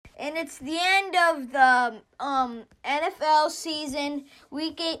And it's the end of the NFL season.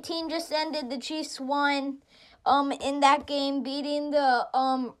 Week 18 just ended. The Chiefs won in that game, beating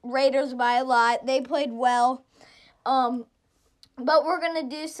the Raiders by a lot. They played well. But we're going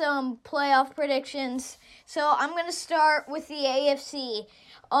to do some playoff predictions. So I'm going to start with the AFC.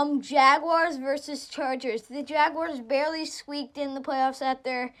 Jaguars versus Chargers. The Jaguars barely squeaked in the playoffs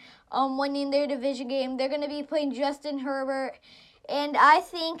after winning their division game. They're going to be playing Justin Herbert. And I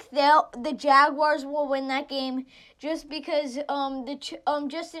think the Jaguars will win that game just because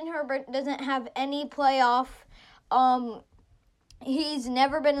Justin Herbert doesn't have any playoff. He's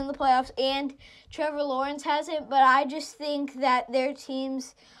never been in the playoffs, and Trevor Lawrence hasn't. But I just think that their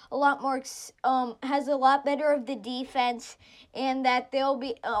team's a lot more has a lot better of the defense, and that they'll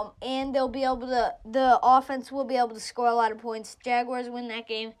be able to. The offense will be able to score a lot of points. Jaguars win that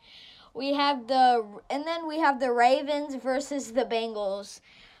game. We have the Ravens versus the Bengals.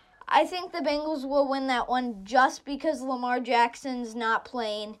 I think the Bengals will win that one just because Lamar Jackson's not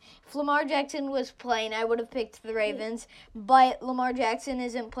playing. If Lamar Jackson was playing, I would have picked the Ravens, but Lamar Jackson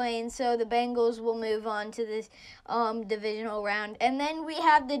isn't playing, so the Bengals will move on to this divisional round. And then we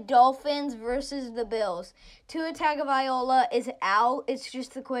have the Dolphins versus the Bills. Tua Tagovailoa is out. It's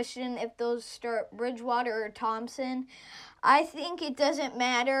just the question if they'll start Bridgewater or Thompson. I think it doesn't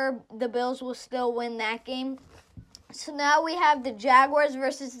matter. The Bills will still win that game. So now we have the Jaguars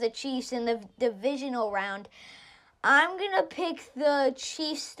versus the Chiefs in the divisional round. I'm going to pick the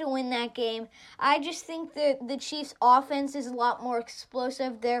Chiefs to win that game. I just think that the Chiefs' offense is a lot more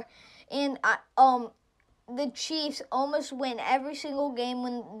explosive there. And the Chiefs almost win every single game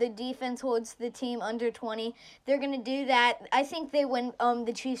when the defense holds the team under 20. They're going to do that. I think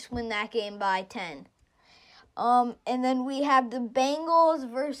the Chiefs win that game by 10. And then we have the Bengals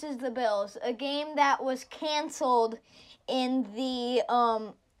versus the Bills, a game that was canceled in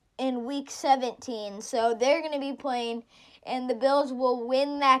week 17. So they're going to be playing, and the Bills will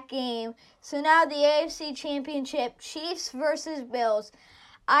win that game. So now the AFC Championship, Chiefs versus Bills.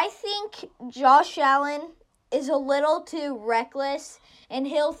 I think Josh Allen is a little too reckless, and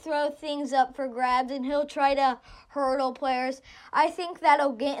he'll throw things up for grabs, and he'll try to hurdle players. I think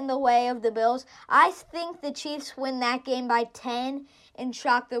that'll get in the way of the Bills. I think the Chiefs win that game by 10 and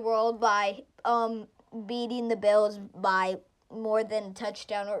shock the world by beating the Bills by more than a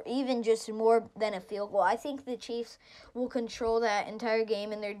touchdown or even just more than a field goal. I think the Chiefs will control that entire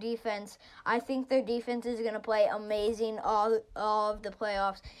game, and their defense, I think their defense is going to play amazing all of the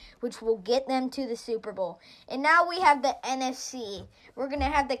playoffs, which will get them to the Super Bowl. And now we have the NFC. We're going to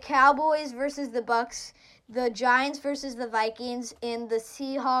have the Cowboys versus the Bucks, the Giants versus the Vikings, and the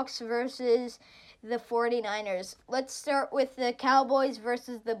Seahawks versus the 49ers. Let's start with the Cowboys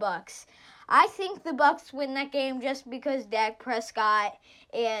versus the Bucks. I think the Bucks win that game just because Dak Prescott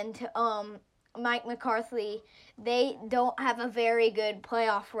and Mike McCarthy, they don't have a very good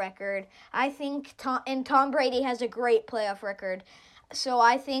playoff record. I think Tom Brady has a great playoff record. So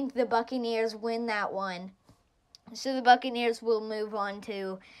I think the Buccaneers win that one. So the Buccaneers will move on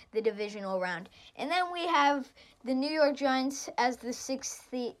to the divisional round. And then we have the New York Giants as the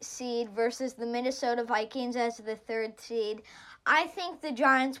 6th seed versus the Minnesota Vikings as the 3rd seed. I think the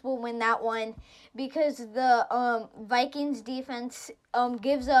Giants will win that one because the Vikings defense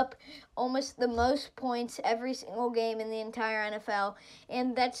gives up almost the most points every single game in the entire NFL,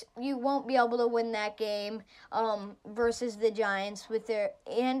 and you won't be able to win that game versus the Giants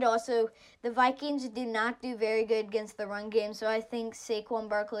and also the Vikings do not do very good against the run game, so I think Saquon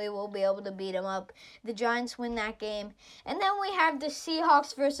Barkley will be able to beat them up. The Giants win that game. And then we have the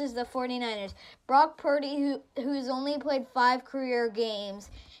Seahawks versus the 49ers. Brock Purdy, who's only played 5 career games,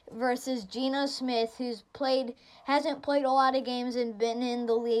 versus Geno Smith, hasn't played a lot of games and been in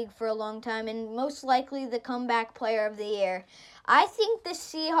the league for a long time, and most likely the comeback player of the year. I think the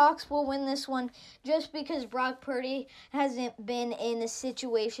Seahawks will win this one just because Brock Purdy hasn't been in a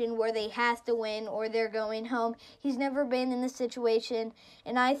situation where they have to win or they're going home. He's never been in this situation,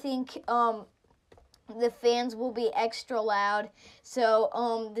 and I think the fans will be extra loud.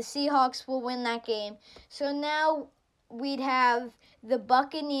 So the Seahawks will win that game. So now we'd have the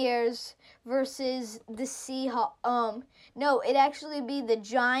Buccaneers versus the Seahawks. No, it'd actually be the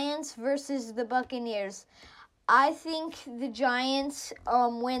Giants versus the Buccaneers. I think the Giants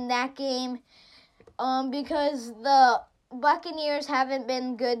win that game because the Buccaneers haven't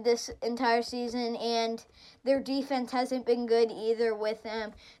been good this entire season, and their defense hasn't been good either with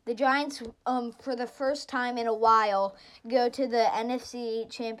them. The Giants, for the first time in a while, go to the NFC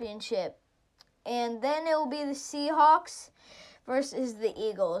Championship. And then it will be the Seahawks versus the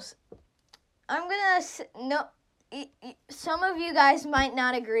Eagles. some of you guys might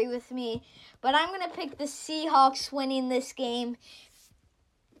not agree with me, but I'm going to pick the Seahawks winning this game.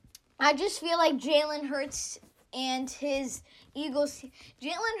 I just feel like Jalen Hurts and his Eagles.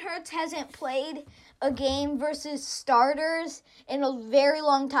 Jalen Hurts hasn't played a game versus starters in a very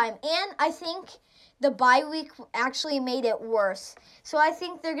long time. And I think the bye week actually made it worse. So I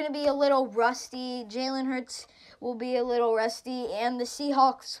think they're going to be a little rusty. Jalen Hurts will be a little rusty. And the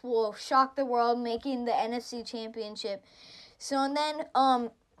Seahawks will shock the world, making the NFC Championship. So and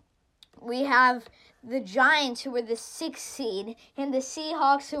then we have the Giants, who are the 6th seed, and the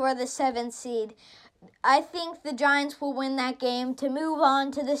Seahawks, who are the 7th seed. I think the Giants will win that game to move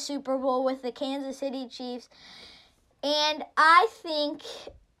on to the Super Bowl with the Kansas City Chiefs. And I think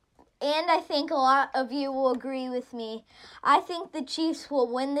a lot of you will agree with me. I think the Chiefs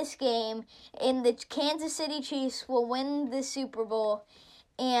will win this game, and the Kansas City Chiefs will win the Super Bowl.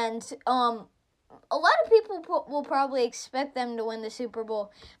 And a lot of people will probably expect them to win the Super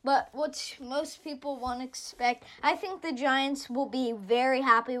Bowl, but what most people won't expect, I think the Giants will be very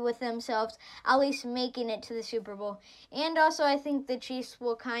happy with themselves, at least making it to the Super Bowl. And also, I think the Chiefs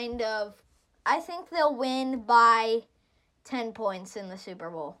will I think they'll win by 10 points in the Super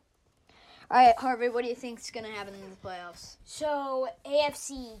Bowl. All right, Harvey, what do you think is going to happen in the playoffs? So,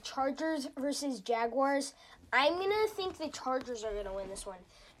 AFC, Chargers versus Jaguars. I'm going to think the Chargers are going to win this one,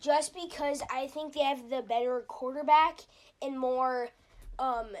 just because I think they have the better quarterback and more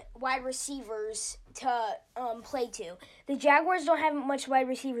wide receivers to play to. The Jaguars don't have much wide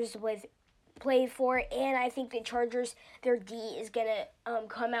receivers to play for, and I think the Chargers, their D is going to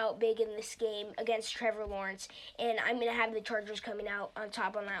come out big in this game against Trevor Lawrence, and I'm going to have the Chargers coming out on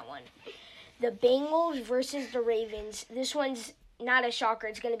top on that one. The Bengals versus the Ravens. This one's not a shocker.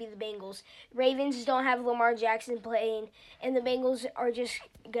 It's going to be the Bengals. Ravens don't have Lamar Jackson playing, and the Bengals are just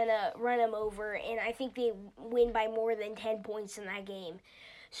going to run them over, and I think they win by more than 10 points in that game.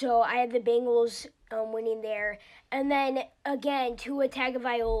 So I have the Bengals winning there. And then, again, Tua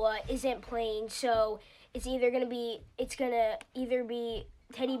Tagovailoa isn't playing, so it's going to either be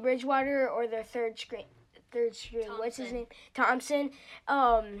Teddy Bridgewater or their third string. What's his name? Thompson.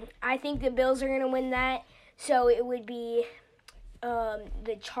 I think the Bills are going to win that. So it would be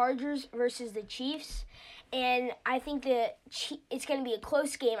the Chargers versus the Chiefs, and I think it's going to be a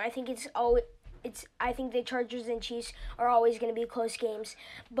close game. I think I think the Chargers and Chiefs are always going to be close games,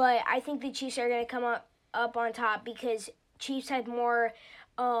 but I think the Chiefs are going to come up on top because Chiefs had more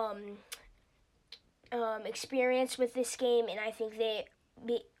experience with this game, and I think they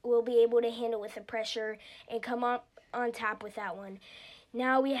will be able to handle with the pressure and come up on top with that one.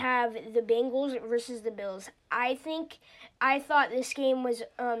 Now we have the Bengals versus the Bills. I thought this game was,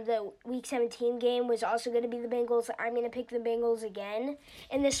 the Week 17 game was also going to be the Bengals. I'm going to pick the Bengals again.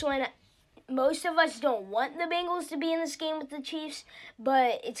 In this one, most of us don't want the Bengals to be in this game with the Chiefs,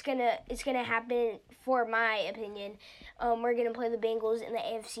 but it's gonna happen for my opinion. We're going to play the Bengals in the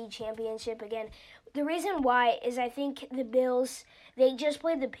AFC Championship again. The reason why is I think the Bills, they just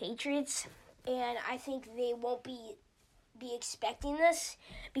played the Patriots, and I think they won't be expecting this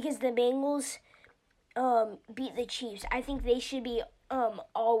because the Bengals beat the Chiefs. I think they should be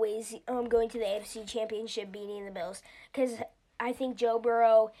always going to the AFC Championship beating the Bills because I think Joe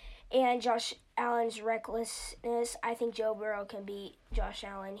Burrow and Josh Allen's recklessness, I think Joe Burrow can beat Josh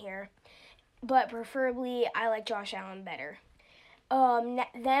Allen here. But preferably, I like Josh Allen better.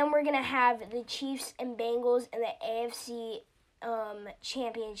 Then we're going to have the Chiefs and Bengals in the AFC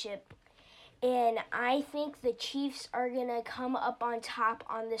Championship. And I think the Chiefs are going to come up on top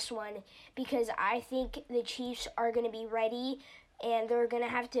on this one because I think the Chiefs are going to be ready and they're going to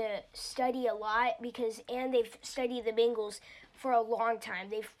have to study a lot and they've studied the Bengals for a long time.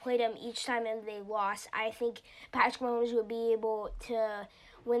 They've played them each time and they lost. I think Patrick Mahomes would be able to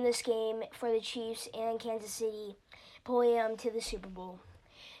win this game for the Chiefs and Kansas City, pulling them to the Super Bowl.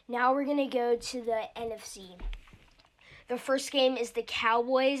 Now we're going to go to the NFC. The first game is the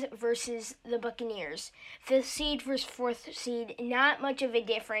Cowboys versus the Buccaneers. 5th seed versus 4th seed, not much of a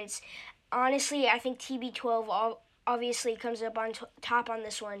difference. Honestly, I think TB12 obviously comes up on top on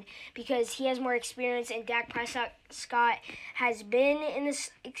this one because he has more experience and Dak Prescott has been in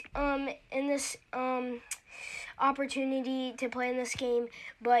this opportunity to play in this game,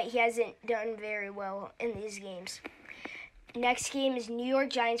 but he hasn't done very well in these games. Next game is New York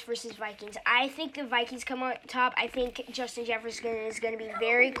Giants versus Vikings. I think the Vikings come on top. I think Justin Jefferson is going to be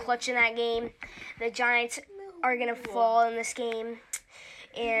very clutch in that game. The Giants are going to fall in this game,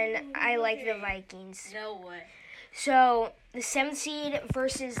 and I like the Vikings. No way. So the 7th seed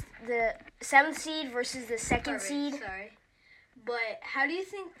versus the 7th seed versus the 2nd seed. Sorry, But how do you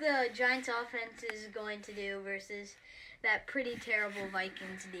think the Giants offense is going to do versus that pretty terrible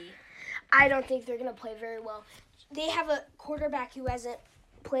Vikings D? I don't think they're going to play very well. They have a quarterback who hasn't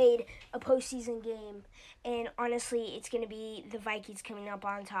played a postseason game, and honestly, it's going to be the Vikings coming up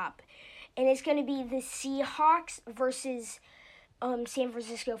on top. And it's going to be the Seahawks versus San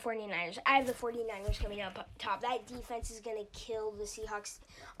Francisco 49ers. I have the 49ers coming up top. That defense is going to kill the Seahawks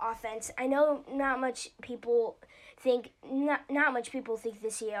offense. I know not much people think the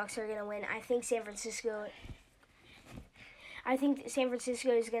Seahawks are going to win. I think San Francisco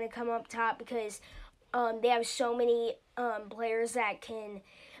is going to come up top because they have so many players that can,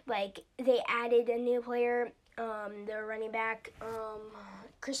 like, they added a new player, their running back,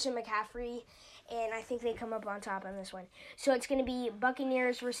 Christian McCaffrey, and I think they come up on top on this one. So it's going to be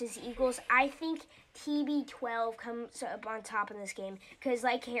Buccaneers versus Eagles. I think TB12 comes up on top in this game because,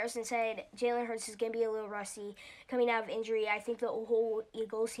 like Harrison said, Jalen Hurts is going to be a little rusty coming out of injury. I think the whole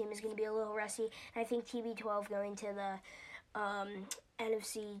Eagles team is going to be a little rusty. And I think TB12 going to the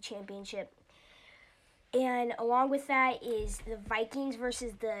NFC Championship. And along with that is the Vikings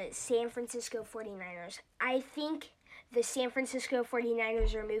versus the San Francisco 49ers. I think the San Francisco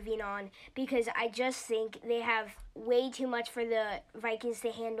 49ers are moving on because I just think they have way too much for the Vikings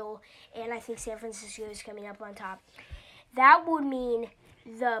to handle, and I think San Francisco is coming up on top. That would mean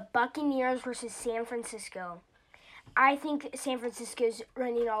the Buccaneers versus San Francisco. I think San Francisco's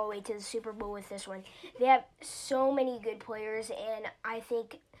running all the way to the Super Bowl with this one. They have so many good players, and I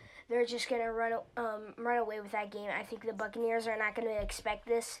think they're just going to run away with that game. I think the Buccaneers are not going to expect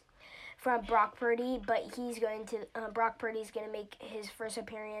this from Brock Purdy, but Brock Purdy's going to make his first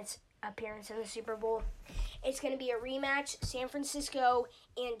appearance in the Super Bowl. It's going to be a rematch, San Francisco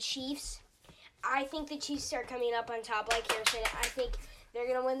and Chiefs. I think the Chiefs are coming up on top, like Harrison. I think they're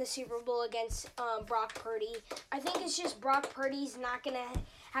going to win the Super Bowl against Brock Purdy. I think it's just Brock Purdy's not going to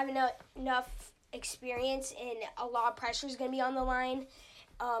have enough experience, and a lot of pressure is going to be on the line.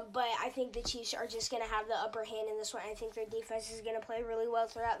 But I think the Chiefs are just going to have the upper hand in this one. I think their defense is going to play really well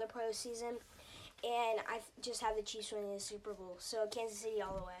throughout the postseason. And I just have the Chiefs winning the Super Bowl. So Kansas City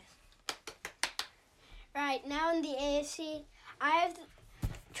all the way. Right, now in the AFC, I have the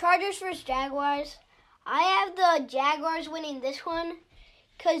Chargers versus Jaguars. I have the Jaguars winning this one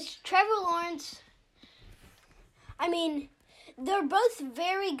because Trevor Lawrence, they're both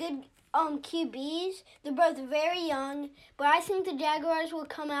very good QBs. They're both very young, but I think the Jaguars will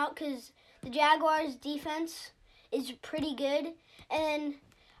come out because the Jaguars' defense is pretty good. And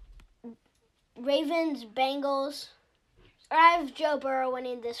Ravens, Bengals. I have Joe Burrow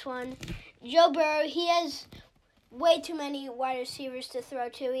winning this one. Joe Burrow, he has way too many wide receivers to throw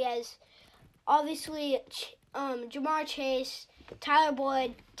to. He has, obviously, Jamar Chase, Tyler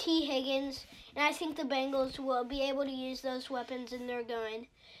Boyd, T. Higgins, and I think the Bengals will be able to use those weapons, and they're going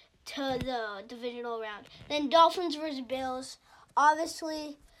to the divisional round. Then Dolphins versus Bills.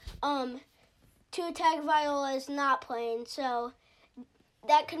 Obviously, Tua Tagovailoa is not playing, so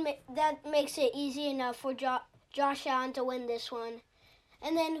that makes it easy enough for Josh Allen to win this one.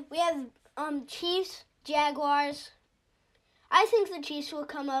 And then we have Chiefs, Jaguars. I think the Chiefs will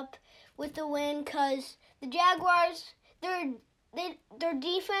come up with the win because the Jaguars, their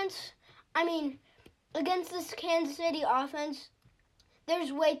defense, against this Kansas City offense,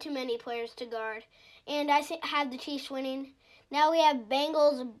 there's way too many players to guard. And I have the Chiefs winning. Now we have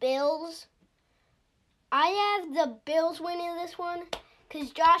Bengals, Bills. I have the Bills winning this one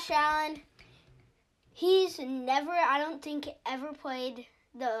because Josh Allen, he's never, I don't think, ever played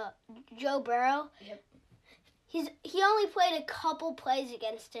the Joe Burrow. Yep. He only played a couple plays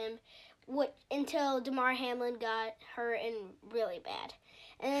against him until Damar Hamlin got hurt and really bad.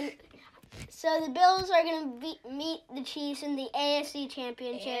 And so the Bills are going to meet the Chiefs in the AFC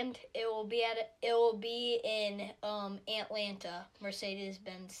Championship. And it will be in Atlanta,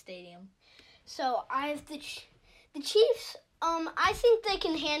 Mercedes-Benz Stadium. So I have the Chiefs. I think they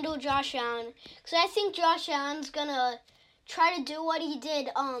can handle Josh Allen because I think Josh Allen's gonna try to do what he did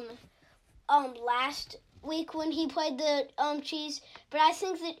last week when he played the Chiefs. But I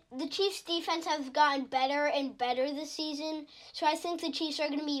think that the Chiefs' defense has gotten better and better this season. So I think the Chiefs are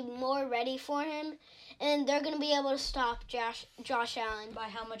gonna be more ready for him, and they're gonna be able to stop Josh Allen. By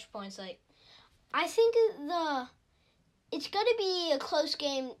how much points? I think it's gonna be a close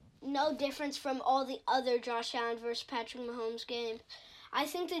game. No difference from all the other Josh Allen versus Patrick Mahomes games. I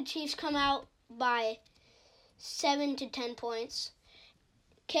think the Chiefs come out by 7 to 10 points.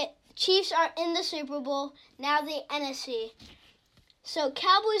 Chiefs are in the Super Bowl, now the NFC. So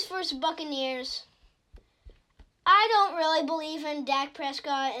Cowboys versus Buccaneers. I don't really believe in Dak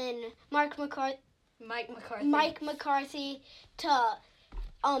Prescott and Mark Mike McCarthy to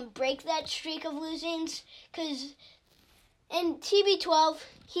break that streak of losings, because in TB12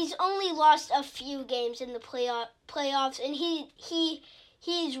 he's only lost a few games in the playoffs, and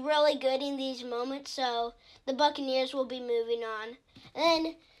he's really good in these moments. So the Buccaneers will be moving on. And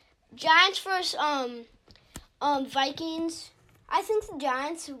then Giants versus Vikings. I think the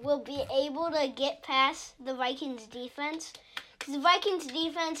Giants will be able to get past the Vikings defense, because the Vikings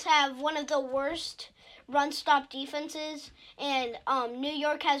defense have one of the worst run-stop defenses, and New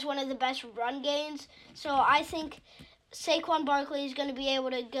York has one of the best run games. So I think Saquon Barkley is going to be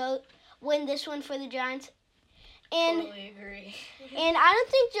able to go win this one for the Giants. And, totally agree. And I don't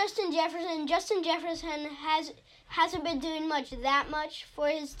think Justin Jefferson hasn't been doing that much for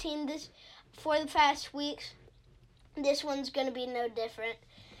his team for the past weeks. This one's going to be no different.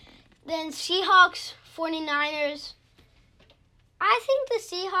 Then Seahawks, 49ers. I think the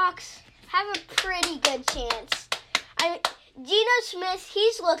Seahawks have a pretty good chance. Geno Smith,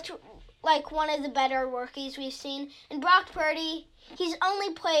 he's looked like one of the better rookies we've seen. And Brock Purdy, he's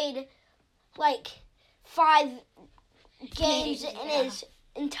only played like 5 games in his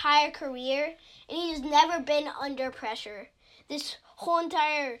entire career, and he's never been under pressure. His whole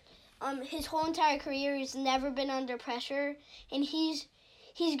entire career, he's never been under pressure, and he's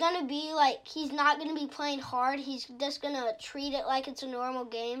gonna be like, he's not gonna be playing hard. He's just gonna treat it like it's a normal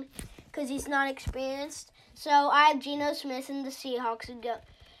game, because he's not experienced. So I have Geno Smith and the Seahawks and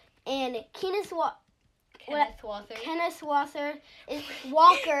Kenneth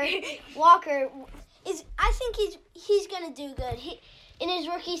Walker is. I think he's gonna do good. In his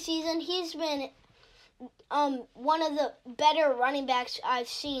rookie season, he's been one of the better running backs I've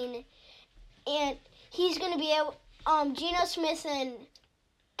seen, and he's gonna be able. Geno Smith and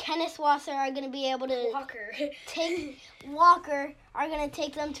Kenneth Walker are going to be able to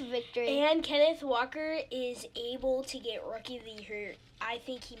take them to victory. And Kenneth Walker is able to get Rookie of the Year. I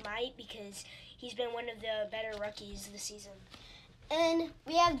think he might, because he's been one of the better rookies this season. And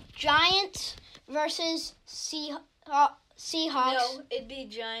we have Giants versus Seahawks. No, it'd be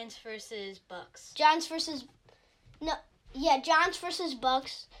Giants versus Bucks. Giants versus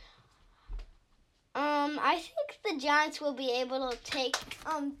Bucks. I think the Giants will be able to take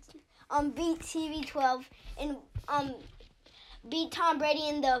beat TB12 and beat Tom Brady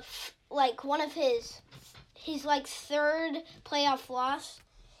in the one of his third playoff loss,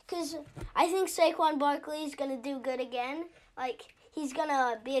 because I think Saquon Barkley is gonna do good again. He's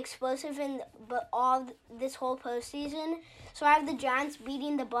gonna be explosive in this whole postseason. So I have the Giants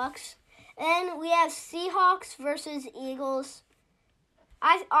beating the Bucks. And we have Seahawks versus Eagles.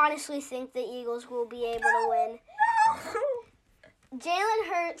 I honestly think the Eagles will be able to win. Jalen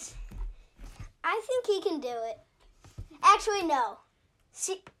Hurts, I think he can do it. Actually, no.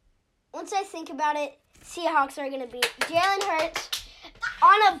 Once I think about it, Seahawks are going to beat Jalen Hurts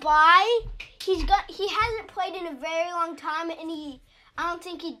on a bye. He hasn't played in a very long time, and I don't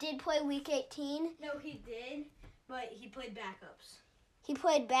think he did play Week 18. No, he did, but he played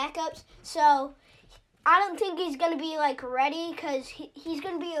backups. So I don't think he's going to be ready, because he's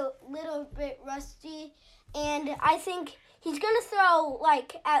going to be a little bit rusty, and I think he's going to throw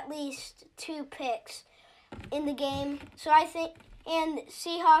at least 2 picks in the game. So I think, and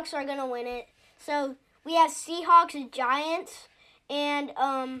Seahawks are going to win it. So we have Seahawks and Giants, and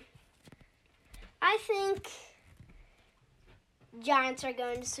I think Giants are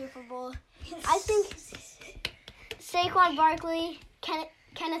going to Super Bowl. I think Saquon Barkley,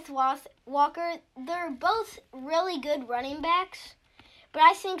 Kenneth Walker, they're both really good running backs, but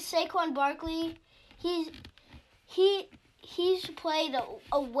I think Saquon Barkley, he's played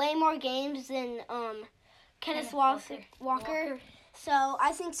a way more games than Kenneth Walker. So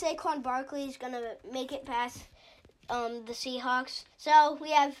I think Saquon Barkley is going to make it past the Seahawks. So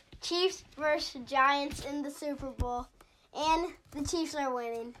we have Chiefs versus Giants in the Super Bowl, and the Chiefs are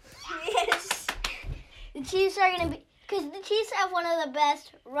winning. Yes. The Chiefs are going to be, because the Chiefs have one of the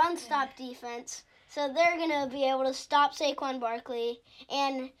best run-stop defense, so they're going to be able to stop Saquon Barkley,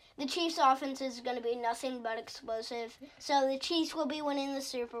 and the Chiefs' offense is going to be nothing but explosive. So the Chiefs will be winning the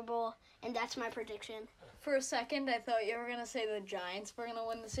Super Bowl, and that's my prediction. For a second, I thought you were going to say the Giants were going to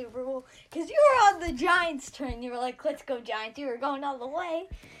win the Super Bowl, because you were on the Giants' turn. You were like, let's go Giants. You were going all the way.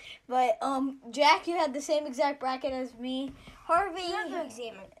 But, Jack, you had the same exact bracket as me. Harvey.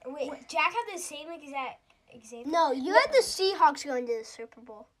 Wait, Jack had the same exact example? No, you had the Seahawks going to the Super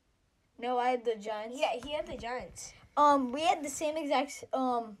Bowl. No, I had the Giants. Yeah, he had the Giants. We had the same exact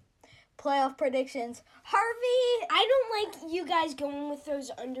playoff predictions. Harvey, I don't like you guys going with those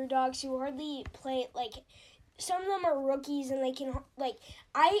underdogs who hardly play some of them are rookies, and they can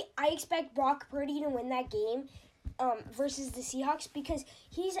I expect Brock Purdy to win that game versus the Seahawks because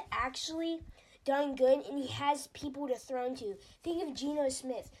he's actually done good and he has people to throw to. Think of Geno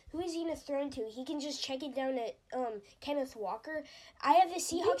Smith. Who is he going to throw to? He can just check it down to Kenneth Walker. I have the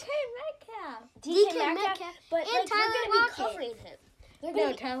Seahawks. DK Metcalf. But and they're Tyler going to be Lockett. covering him.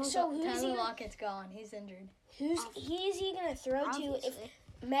 No, Tyler Tyler Lockett's gone. He's injured. Who is he going to throw to if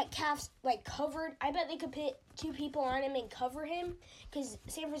Metcalf's covered? I bet they could put two people on him and cover him because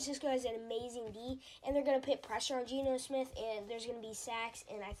San Francisco has an amazing D, and they're going to put pressure on Geno Smith, and there's going to be sacks,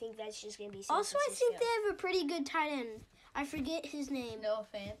 and I think that's just going to be San Also, I Francisco. think they have a pretty good tight end. I forget his name. No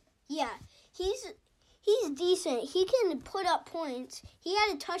fan. Yeah, he's decent. He can put up points. He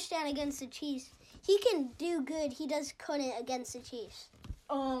had a touchdown against the Chiefs. He can do good. He just couldn't against the Chiefs.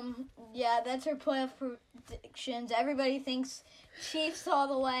 Yeah, that's our playoff predictions. Everybody thinks Chiefs all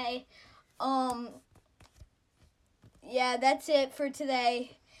the way. Yeah, that's it for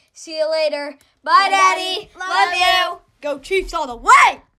today. See you later. Bye, Daddy. Love you. Go Chiefs all the way.